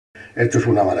esto es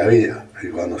una maravilla, y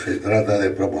cuando se trata de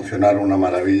promocionar una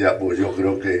maravilla, pues yo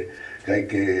creo que hay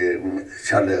que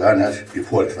echarle ganas y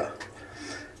fuerza.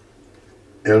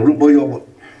 El grupo yo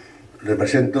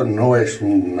represento no es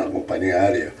una compañía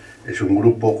aérea, es un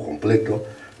grupo completo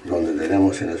donde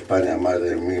tenemos en España más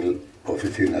de 1000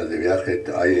 oficinas de viaje,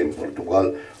 hay en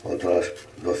Portugal otras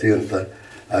 200,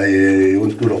 hay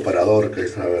un tour operador que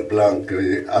es Travelplan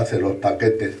que hace los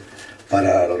paquetes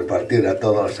para repartir a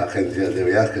todas las agencias de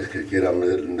viajes que quieran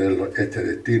vender este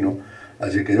destino,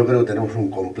 así que yo creo que tenemos un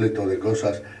completo de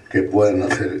cosas que pueden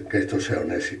hacer que esto sea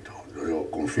un éxito. Yo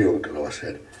confío en que lo va a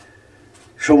ser.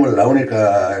 Somos la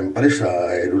única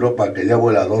empresa en Europa que ya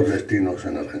vuela 2 destinos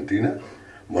en Argentina.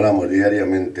 Volamos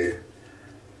diariamente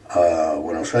a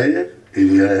Buenos Aires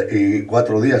y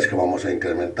 4 días que vamos a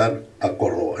incrementar en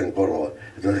Córdoba.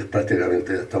 Entonces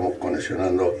prácticamente estamos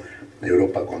conexionando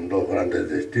Europa con 2 grandes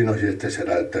destinos y este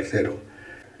será el tercero.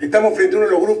 Estamos frente a uno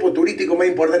de los grupos turísticos más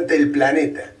importantes del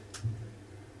planeta,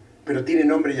 pero tiene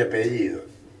nombre y apellido,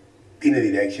 tiene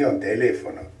dirección,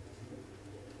 teléfono,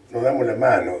 nos damos la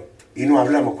mano y no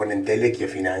hablamos con entelequias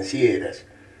financieras,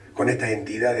 con estas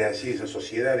entidades así, esas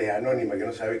sociedades anónimas que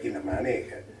no sabe quién las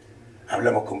maneja.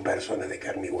 Hablamos con personas de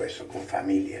carne y hueso, con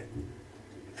familia.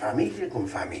 Familia con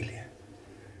familia.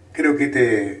 Creo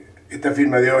que esta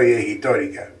firma de hoy es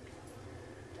histórica.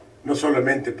 No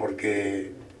solamente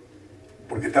porque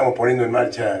estamos poniendo en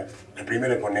marcha la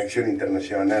primera conexión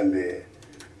internacional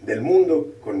del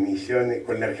mundo con Misiones,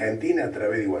 con la Argentina a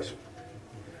través de Iguazú.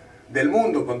 Del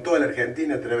mundo con toda la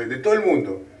Argentina a través de todo el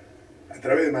mundo, a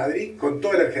través de Madrid, con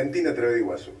toda la Argentina a través de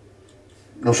Iguazú.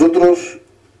 Nosotros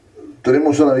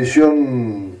tenemos una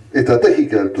visión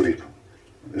estratégica del turismo.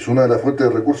 Es una de las fuentes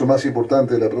de recursos más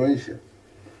importantes de la provincia.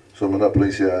 Somos una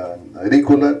provincia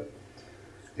agrícola,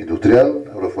 industrial,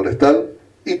 agroforestal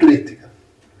y turística.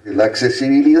 La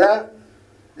accesibilidad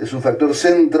es un factor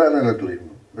central en el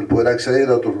turismo, el poder acceder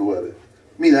a otros lugares.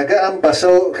 Mira, acá han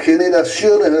pasado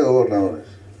generaciones de gobernadores,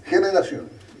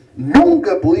 generaciones.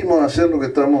 Nunca pudimos hacer lo que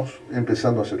estamos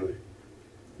empezando a hacer hoy.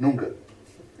 Nunca.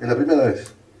 Es la primera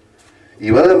vez. Y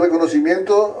vale el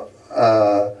reconocimiento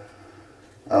a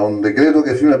un decreto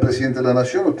que firma el presidente de la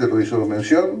Nación, usted lo hizo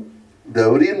mención, de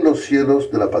abrir los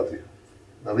cielos de la patria.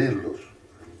 De abrirlos.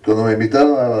 Cuando me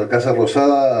invitaron a la Casa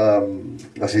Rosada a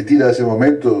asistir a ese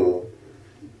momento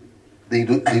de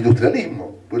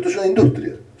industrialismo, porque esto es una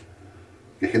industria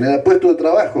que genera puestos de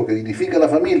trabajo, que dignifica a la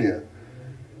familia.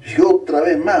 Y otra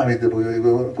vez más, ¿viste? Porque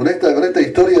con esta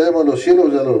historia de los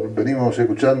cielos ya lo venimos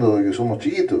escuchando desde que somos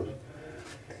chiquitos.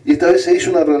 Y esta vez se hizo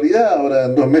una realidad. Ahora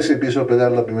en 2 meses empiezo a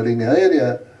operar la primera línea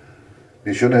aérea.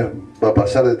 Misiones va a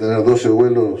pasar de tener 12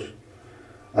 vuelos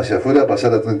hacia afuera a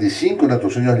pasar a 35,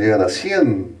 nuestros sueños llegar a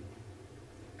 100.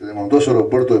 Tenemos 2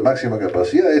 aeropuertos de máxima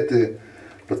capacidad, este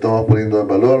lo estamos poniendo en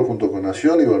valor junto con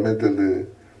Nación, igualmente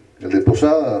el de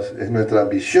Posadas, es nuestra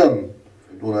ambición,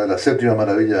 una de las 7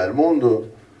 maravillas del mundo.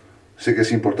 Sé que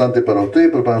es importante para ustedes,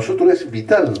 pero para nosotros es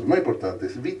vital, no importante,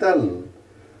 es vital.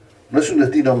 No es un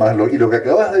destino más, y lo que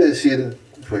acabas de decir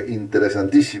fue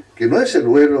interesantísimo, que no es el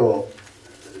vuelo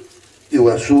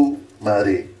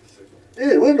Iguazú-Madrid.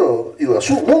 Bueno,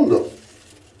 Iguazú-Mundo.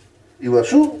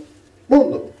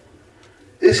 Iguazú-Mundo.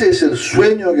 Ese es el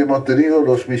sueño que hemos tenido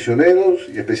los misioneros,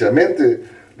 y especialmente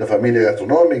la familia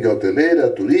gastronómica,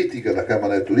 hotelera, turística, las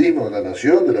cámaras de turismo de la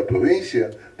nación, de la provincia,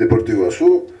 de Puerto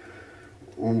Iguazú.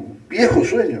 Un viejo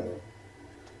sueño,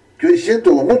 que hoy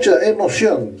siento con mucha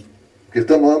emoción que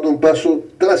estamos dando un paso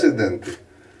trascendente.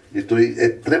 Y estoy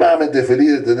extremadamente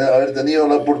feliz de haber tenido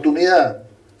la oportunidad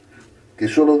que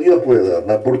solo Dios puede dar,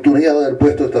 la oportunidad de haber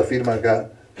puesto esta firma acá,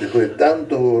 después de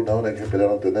tantos gobernadores que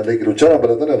esperaron tenerla y que lucharon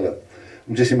para tenerla.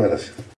 Muchísimas gracias.